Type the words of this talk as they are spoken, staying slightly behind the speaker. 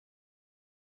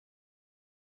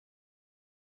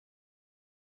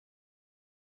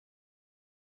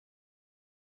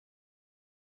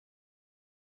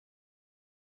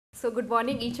So good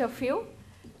morning, each of you.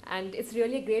 And it's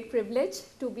really a great privilege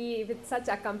to be with such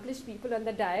accomplished people on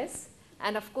the dais.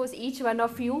 And of course, each one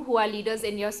of you who are leaders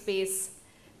in your space.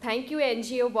 Thank you,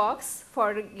 NGOBOX,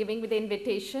 for giving me the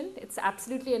invitation. It's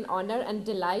absolutely an honor and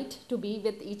delight to be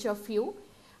with each of you.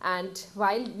 And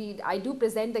while I do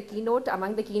present the keynote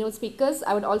among the keynote speakers,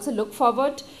 I would also look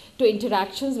forward to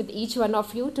interactions with each one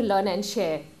of you to learn and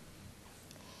share.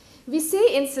 We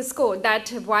say in Cisco that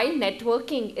while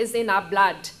networking is in our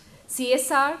blood,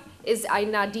 CSR is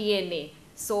in our DNA.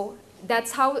 So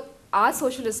that's how our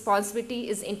social responsibility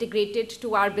is integrated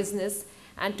to our business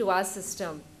and to our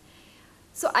system.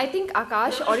 So I think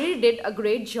Akash already did a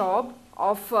great job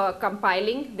of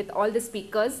compiling with all the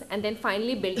speakers and then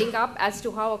finally building up as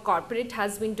to how a corporate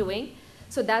has been doing.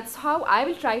 So that's how I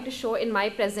will try to show in my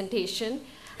presentation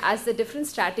as the different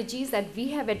strategies that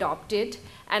we have adopted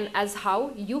and as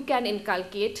how you can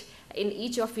inculcate in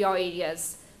each of your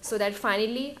areas, so that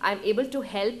finally I'm able to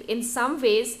help in some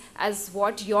ways as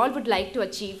what you all would like to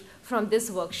achieve from this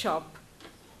workshop.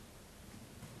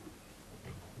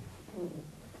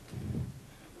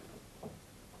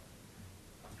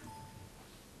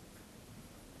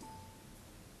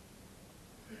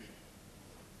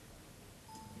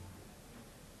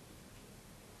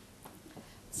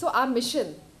 So our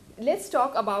mission. Let's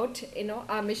talk about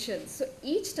our mission. So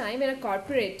each time in a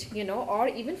corporate, or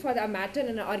even for that matter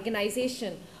in an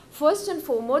organization, first and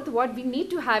foremost, what we need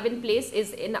to have in place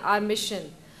is in our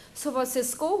mission. So for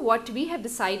Cisco, what we have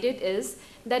decided is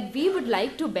that we would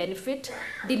like to benefit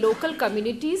the local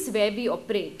communities where we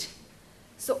operate.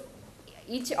 So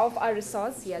each of our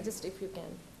resource, just if you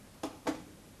can.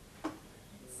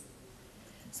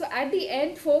 So at the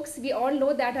end, folks, we all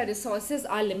know that our resources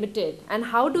are limited, and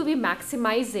how do we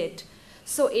maximize it?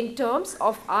 So in terms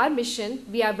of our mission,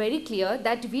 we are very clear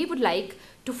that we would like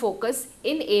to focus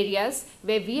in areas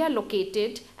where we are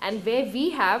located and where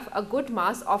we have a good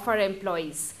mass of our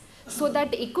employees, so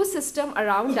that the ecosystem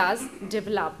around us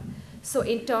develop. So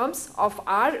in terms of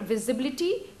our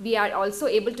visibility, we are also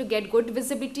able to get good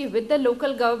visibility with the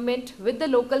local government, with the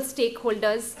local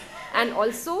stakeholders, and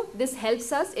also this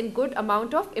helps us in good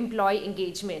amount of employee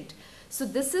engagement. So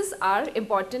this is our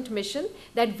important mission,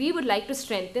 that we would like to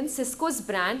strengthen Cisco's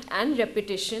brand and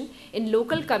reputation in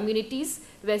local communities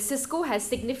where Cisco has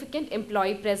significant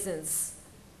employee presence.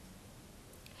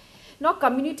 Now,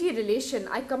 community relation,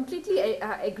 I completely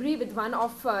agree with one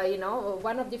of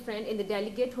the friend in the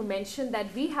delegate who mentioned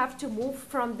that we have to move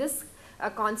from this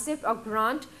concept of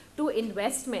grant to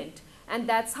investment. And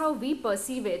that's how we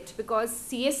perceive it, because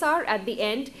CSR at the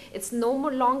end, it's no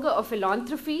longer a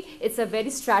philanthropy, it's a very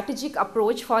strategic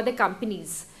approach for the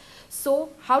companies. So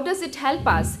how does it help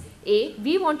us?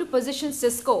 We want to position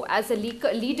Cisco as a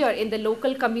leader in the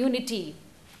local community.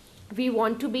 We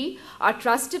want to be a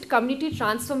trusted community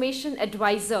transformation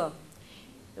advisor.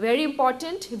 Very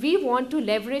important, we want to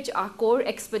leverage our core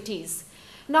expertise.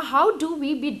 Now, how do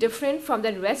we be different from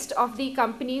the rest of the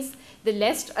companies, the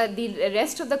rest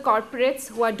of the corporates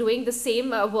who are doing the same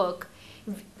work?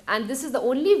 And this is the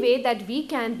only way that we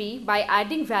can be by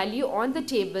adding value on the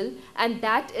table, and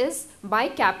that is by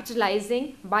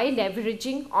capitalizing, by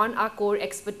leveraging on our core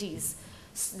expertise.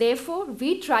 Therefore,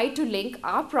 we try to link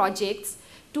our projects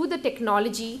to the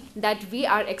technology that we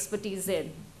are expertise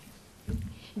in.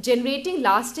 Generating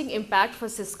lasting impact for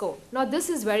Cisco. Now this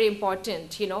is very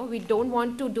important, we don't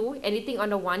want to do anything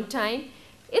on a one time.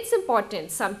 It's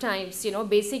important sometimes,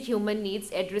 basic human needs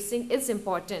addressing is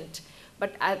important.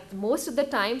 But at most of the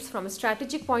times, from a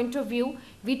strategic point of view,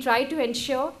 we try to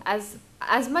ensure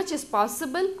as much as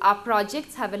possible our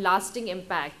projects have a lasting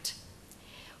impact.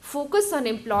 Focus on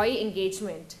employee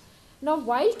engagement. Now,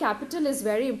 while capital is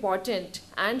very important,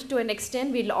 and to an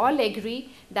extent we'll all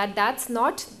agree that that's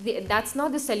not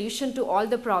the solution to all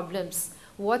the problems.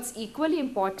 What's equally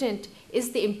important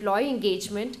is the employee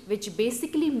engagement, which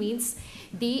basically means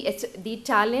the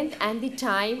talent and the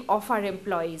time of our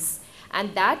employees.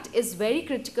 And that is very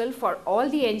critical for all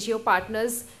the NGO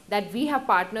partners that we have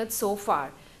partnered so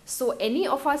far. So any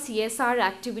of our CSR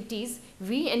activities,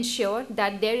 we ensure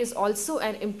that there is also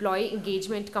an employee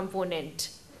engagement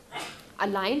component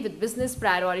aligned with business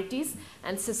priorities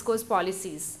and Cisco's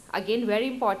policies. Again, very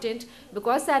important,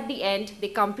 because at the end, the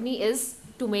company is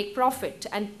to make profit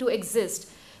and to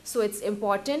exist. So it's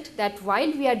important that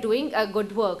while we are doing a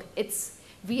good work,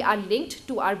 we are linked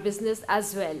to our business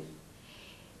as well.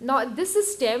 Now, this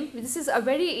is STEM. This is a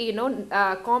very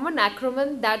common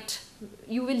acronym that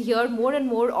you will hear more and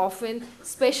more often,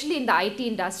 especially in the IT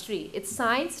industry. It's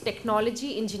science,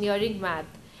 technology, engineering, math.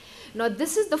 Now,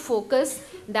 this is the focus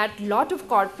that a lot of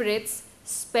corporates,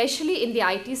 especially in the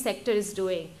IT sector, is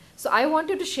doing. So I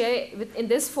wanted to share in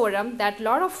this forum that a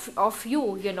lot of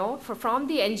you, from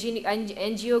the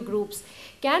NGO groups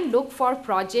can look for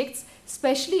projects,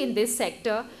 especially in this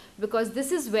sector, because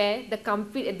this is where the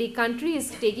country is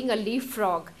taking a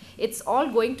leapfrog. It's all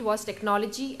going towards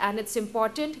technology, and it's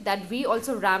important that we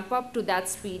also ramp up to that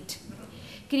speed.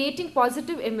 Creating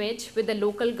positive image with the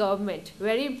local government,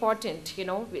 very important,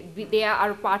 they are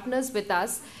our partners with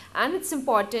us, and it's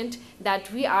important that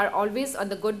we are always on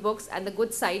the good books and the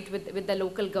good side with the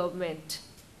local government.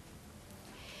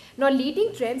 Now,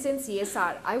 leading trends in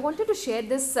CSR, I wanted to share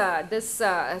this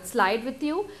slide with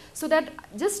you, so that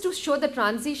just to show the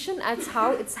transition as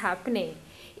how it's happening.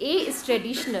 A is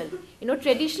traditional.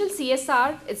 Traditional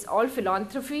CSR is all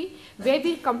philanthropy, where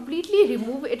we completely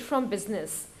remove it from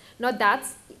business. Now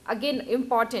that's again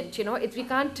important, if we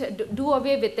can't do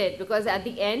away with it, because at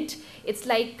the end it's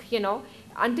like,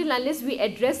 until unless we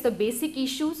address the basic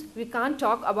issues, we can't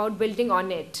talk about building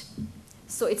on it.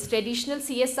 So it's traditional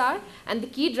CSR, and the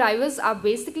key drivers are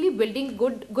basically building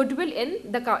goodwill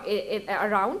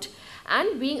around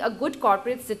and being a good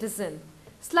corporate citizen.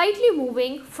 Slightly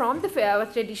moving from the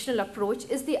traditional approach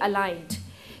is the aligned,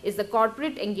 is the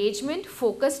corporate engagement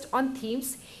focused on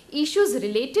themes, issues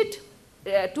related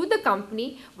to the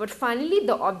company, but finally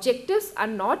the objectives are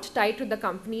not tied to the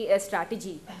company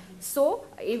strategy. So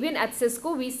even at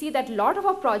Cisco, we see that a lot of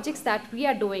our projects that we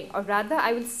are doing, or rather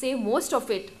I will say most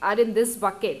of it, are in this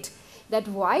bucket, that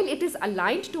while it is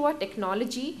aligned to our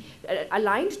technology,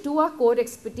 aligned to our core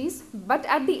expertise, but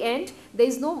at the end there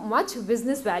is no much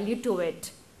business value to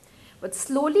it. But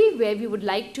slowly where we would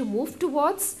like to move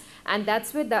towards, and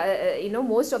that's where the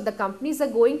most of the companies are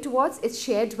going towards, is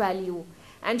shared value.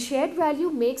 And shared value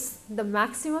makes the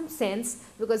maximum sense,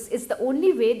 because it's the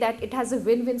only way that it has a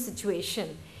win-win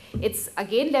situation. It's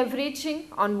again leveraging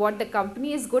on what the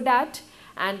company is good at,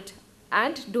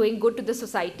 and doing good to the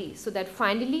society, so that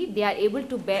finally they are able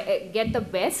to get the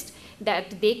best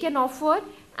that they can offer,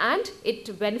 and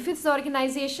it benefits the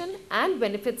organization and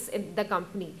benefits in the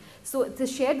company. So the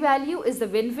shared value is the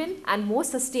win-win and more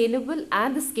sustainable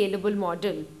and the scalable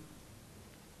model.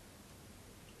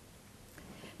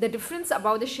 The difference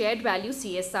about the shared value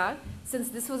CSR, since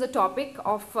this was a topic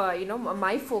of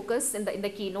my focus in the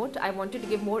keynote, I wanted to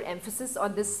give more emphasis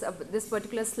on this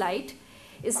particular slide,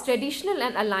 is traditional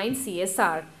and aligned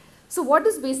CSR. So what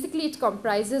does basically it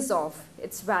comprises of?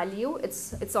 It's value,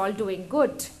 it's all doing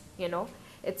good,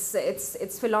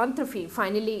 it's philanthropy,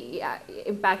 finally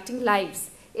impacting lives.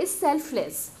 It's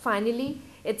selfless, finally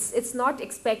it's not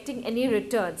expecting any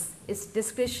returns. It's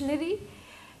discretionary.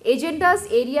 Agendas,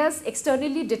 areas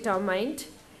externally determined,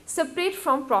 separate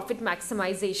from profit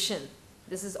maximization.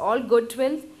 This is all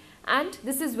goodwill, and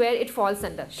this is where it falls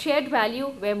under. Shared value,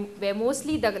 where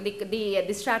mostly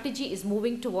the strategy is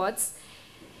moving towards.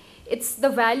 It's the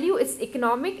value, it's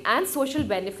economic and social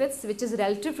benefits, which is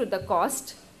relative to the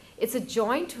cost. It's a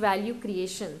joint value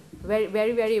creation, very,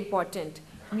 very, very important.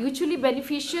 Mutually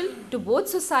beneficial to both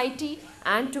society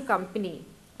and to company.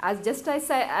 As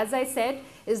I said,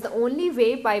 is the only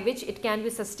way by which it can be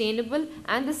sustainable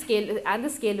and the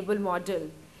scalable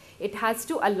model. It has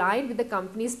to align with the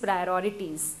company's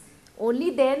priorities.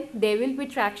 Only then there will be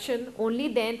traction, only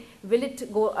then will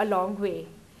it go a long way.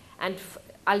 And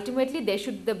ultimately there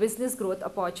should be the business growth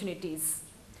opportunities.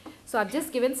 So I've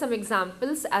just given some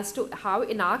examples as to how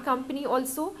in our company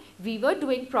also we were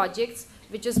doing projects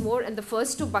which is more in the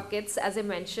first two buckets. As I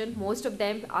mentioned, most of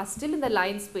them are still in the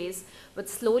line space, but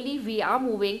slowly we are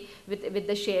moving with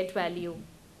the shared value.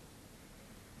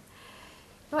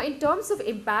 Now, in terms of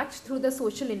impact through the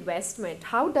social investment,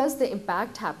 how does the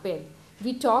impact happen?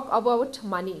 We talk about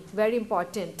money, very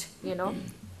important,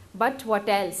 but what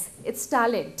else? It's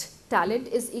talent. Talent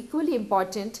is equally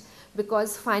important,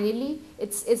 because finally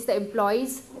it's the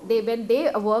employees, when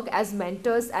they work as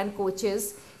mentors and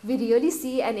coaches, we really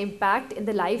see an impact in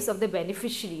the lives of the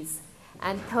beneficiaries.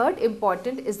 And third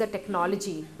important is the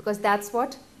technology, because that's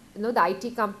what the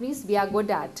IT companies we are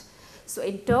good at. So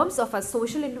in terms of a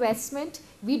social investment,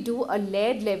 we do a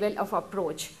layered level of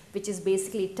approach, which is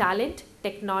basically talent,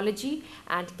 technology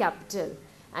and capital.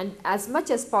 And as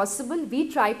much as possible, we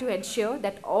try to ensure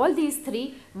that all these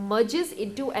three merges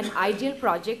into an ideal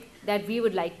project that we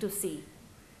would like to see.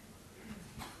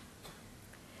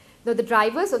 Now, the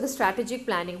drivers of the strategic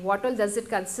planning, what all does it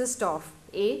consist of?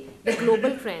 A, the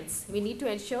global trends. We need to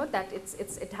ensure that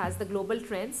it has the global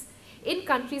trends. In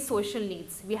country social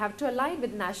needs, we have to align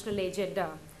with national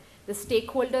agenda. The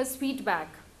stakeholders'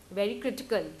 feedback, very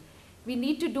critical. We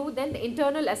need to do then the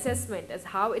internal assessment as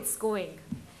how it's going.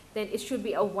 then it should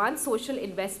be a one social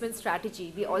investment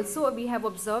strategy. We have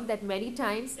observed that many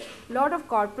times a lot of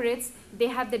corporates, they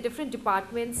have the different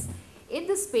departments in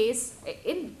the space,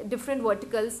 in different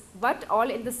verticals, but all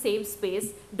in the same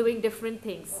space doing different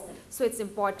things. So it's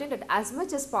important that as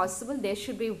much as possible there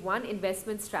should be one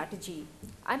investment strategy.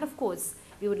 And of course,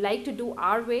 we would like to do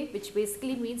our way, which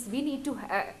basically means we need to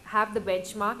have the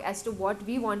benchmark as to what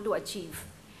we want to achieve.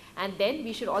 And then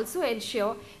we should also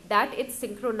ensure that it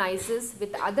synchronizes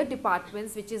with other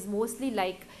departments, which is mostly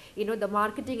like, you know, the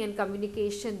marketing and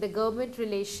communication, the government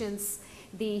relations,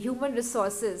 the human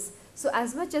resources. So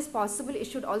as much as possible, it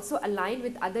should also align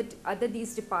with other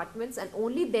these departments, and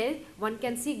only there one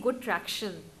can see good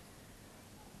traction.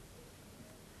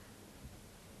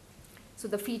 So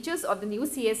the features of the new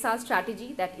CSR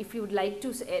strategy, that if you would like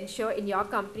to ensure in your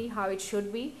company how it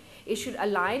should be, it should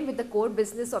align with the core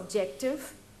business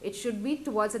objective. It should be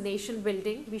towards a nation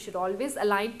building. We should always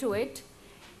align to it.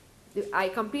 I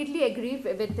completely agree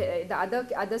with the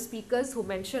other speakers who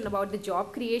mentioned about the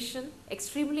job creation,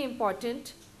 extremely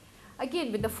important.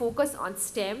 Again, with the focus on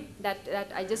STEM that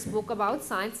I just spoke about,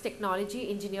 science, technology,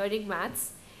 engineering,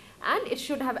 maths, and it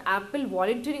should have ample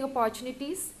volunteering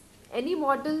opportunities. Any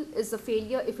model is a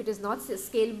failure if it is not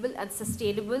scalable and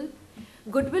sustainable.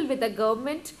 Goodwill with the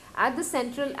government at the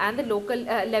central and the local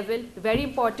level, very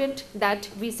important that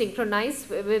we synchronize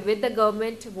with the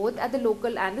government both at the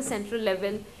local and the central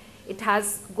level.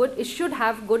 It should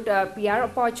have good PR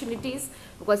opportunities,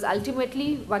 because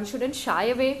ultimately one shouldn't shy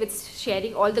away with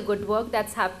sharing all the good work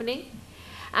that's happening.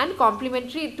 And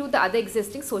complementary to the other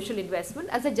existing social investment,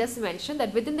 as I just mentioned,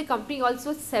 that within the company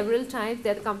also several times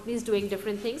there are companies doing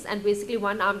different things, and basically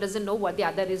one arm doesn't know what the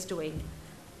other is doing.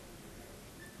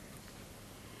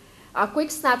 A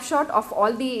quick snapshot of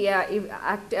all the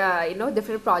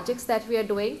different projects that we are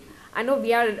doing. I know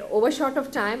we are overshot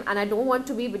of time, and I don't want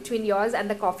to be between yours and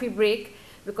the coffee break,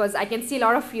 because I can see a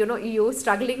lot of you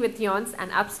struggling with yawns,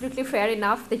 and absolutely fair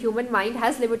enough. The human mind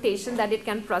has limitations that it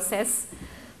can process.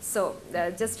 So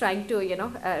just trying to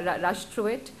rush through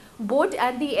it. Board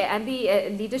and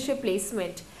the leadership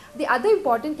placement. The other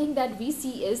important thing that we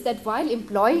see is that while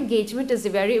employee engagement is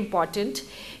very important,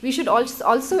 we should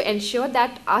also ensure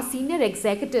that our senior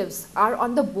executives are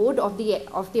on the board of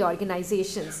the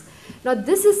organizations. Now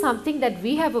this is something that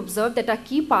we have observed that our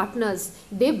key partners,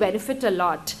 they benefit a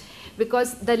lot,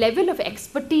 because the level of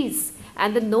expertise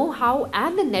and the know-how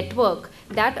and the network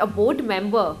that a board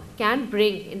member can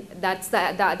bring, that's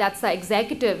the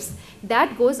executives,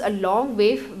 that goes a long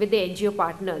way with the NGO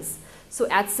partners. So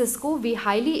at Cisco, we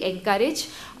highly encourage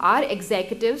our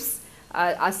executives,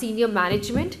 our senior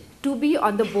management, to be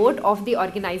on the board of the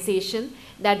organization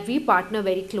that we partner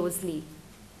very closely.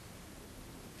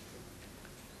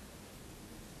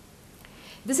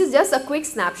 This is just a quick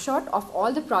snapshot of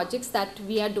all the projects that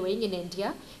we are doing in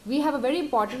India. We have a very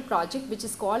important project which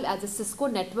is called as the Cisco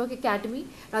Network Academy.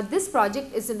 Now this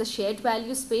project is in the shared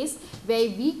value space, where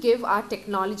we give our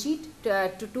technology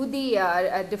to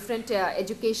the different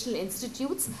educational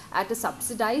institutes at a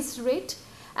subsidized rate,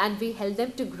 and we help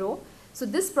them to grow. So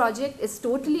this project is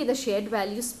totally in the shared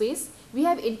value space. We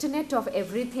have Internet of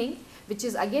Everything, which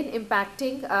is again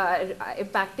impacting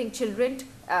children,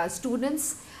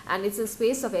 students, and it's a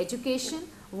space of education.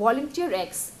 Volunteer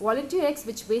X,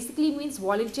 which basically means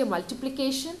volunteer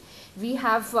multiplication. We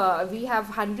have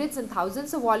hundreds and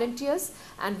thousands of volunteers,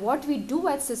 and what we do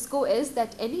at Cisco is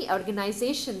that any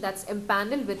organization that's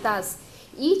empaneled with us,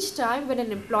 each time when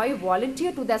an employee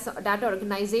volunteer to that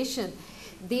organization,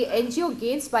 the NGO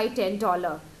gains by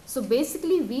 $10. So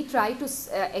basically we try to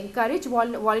encourage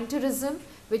volunteerism,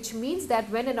 which means that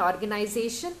when an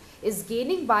organization is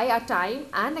gaining by our time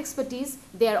and expertise,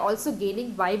 they are also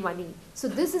gaining by money. So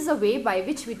this is a way by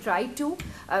which we try to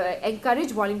encourage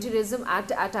volunteerism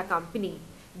at our company.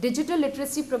 Digital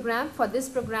literacy program. For this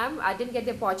program, I didn't get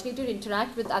the opportunity to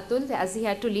interact with Atul as he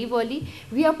had to leave early.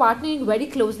 We are partnering very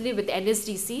closely with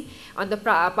NSDC on the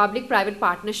public-private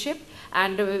partnership,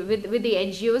 and with the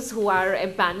NGOs who are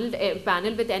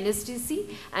empaneled with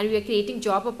NSDC, and we are creating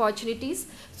job opportunities.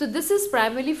 So this is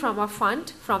primarily from a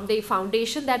fund, from the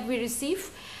foundation that we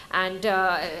receive, and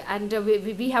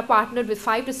we have partnered with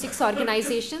 5 to 6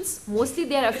 organizations. Mostly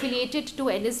they are affiliated to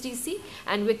NSDC,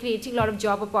 and we're creating a lot of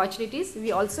job opportunities.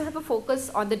 We also have a focus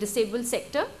on the disabled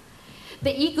sector.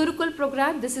 The e-Gurukul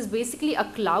program, this is basically a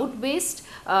cloud-based,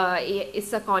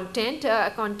 it's a content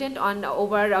on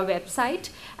over a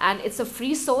website, and it's a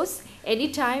free source.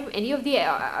 Anytime any of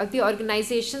the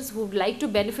organizations who would like to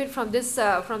benefit from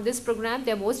this program,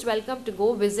 they're most welcome to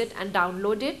go visit and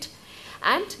download it.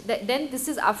 And then this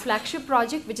is our flagship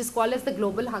project, which is called as the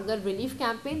Global Hunger Relief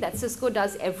Campaign that Cisco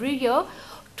does every year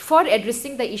for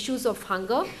addressing the issues of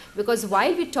hunger, because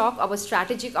while we talk our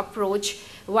strategic approach,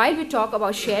 while we talk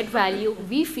about shared value,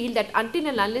 we feel that until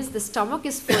and unless the stomach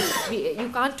is full, you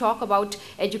can't talk about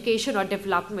education or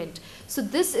development. So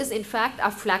this is in fact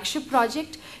our flagship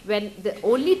project, when the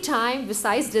only time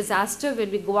besides disaster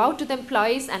when we go out to the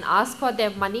employees and ask for their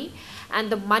money, and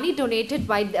the money donated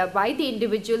by the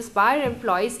individuals, by our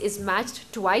employees, is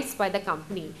matched twice by the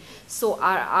company. So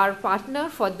our partner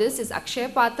for this is Akshay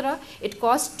Patra. It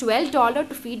costs $12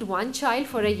 to feed one child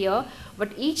for a year,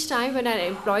 but each time when an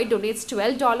employee donates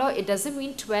 $12, it doesn't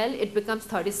mean 12, it becomes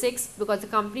 36, because the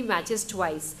company matches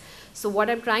twice. So what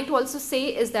I'm trying to also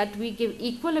say is that we give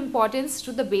equal importance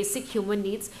to the basic human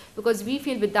needs, because we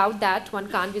feel without that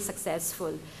one can't be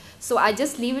successful. So I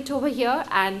just leave it over here,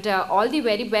 and all the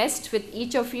very best with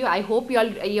each of you. I hope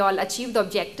you all achieve the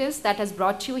objectives that has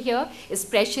brought you here. It's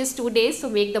precious 2 days, so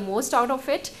make the most out of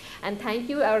it. And thank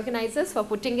you organizers for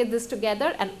putting this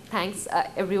together, and thanks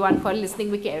everyone for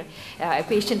listening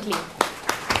patiently.